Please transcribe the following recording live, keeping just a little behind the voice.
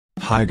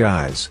Hi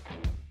guys.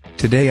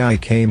 Today I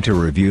came to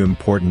review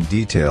important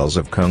details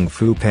of Kung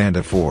Fu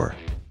Panda 4.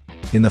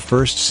 In the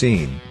first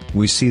scene,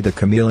 we see the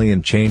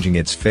chameleon changing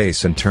its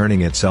face and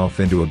turning itself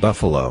into a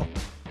buffalo.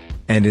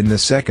 And in the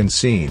second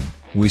scene,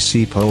 we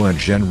see Po and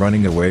Zhen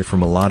running away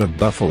from a lot of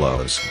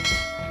buffaloes.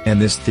 And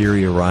this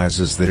theory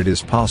arises that it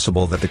is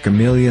possible that the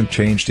chameleon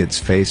changed its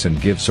face and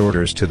gives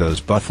orders to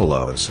those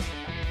buffaloes.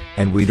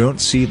 And we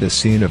don't see the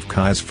scene of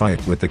Kai's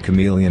fight with the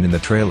chameleon in the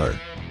trailer.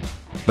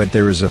 But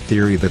there is a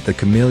theory that the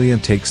chameleon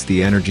takes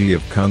the energy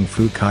of Kung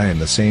Fu Kai in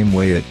the same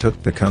way it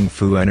took the Kung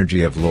Fu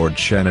energy of Lord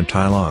Shen and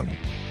Tai Lung.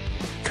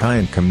 Kai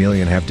and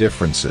chameleon have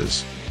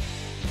differences.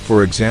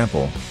 For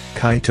example,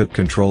 Kai took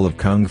control of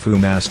Kung Fu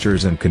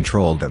masters and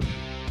controlled them.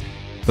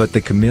 But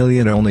the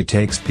chameleon only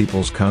takes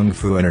people's Kung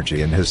Fu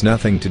energy and has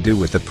nothing to do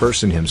with the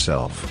person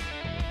himself.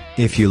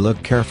 If you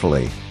look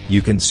carefully,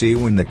 you can see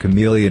when the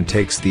chameleon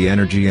takes the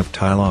energy of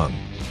Tai Lung.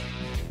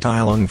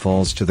 Tai Lung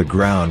falls to the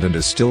ground and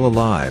is still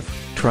alive,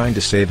 trying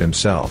to save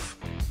himself.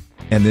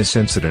 And this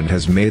incident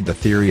has made the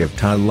theory of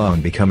Tai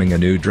Lung becoming a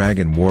new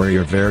dragon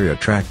warrior very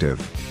attractive.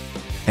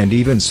 And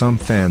even some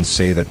fans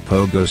say that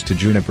Po goes to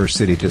Juniper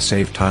City to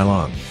save Tai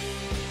Lung.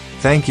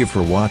 Thank you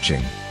for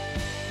watching.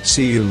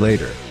 See you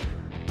later.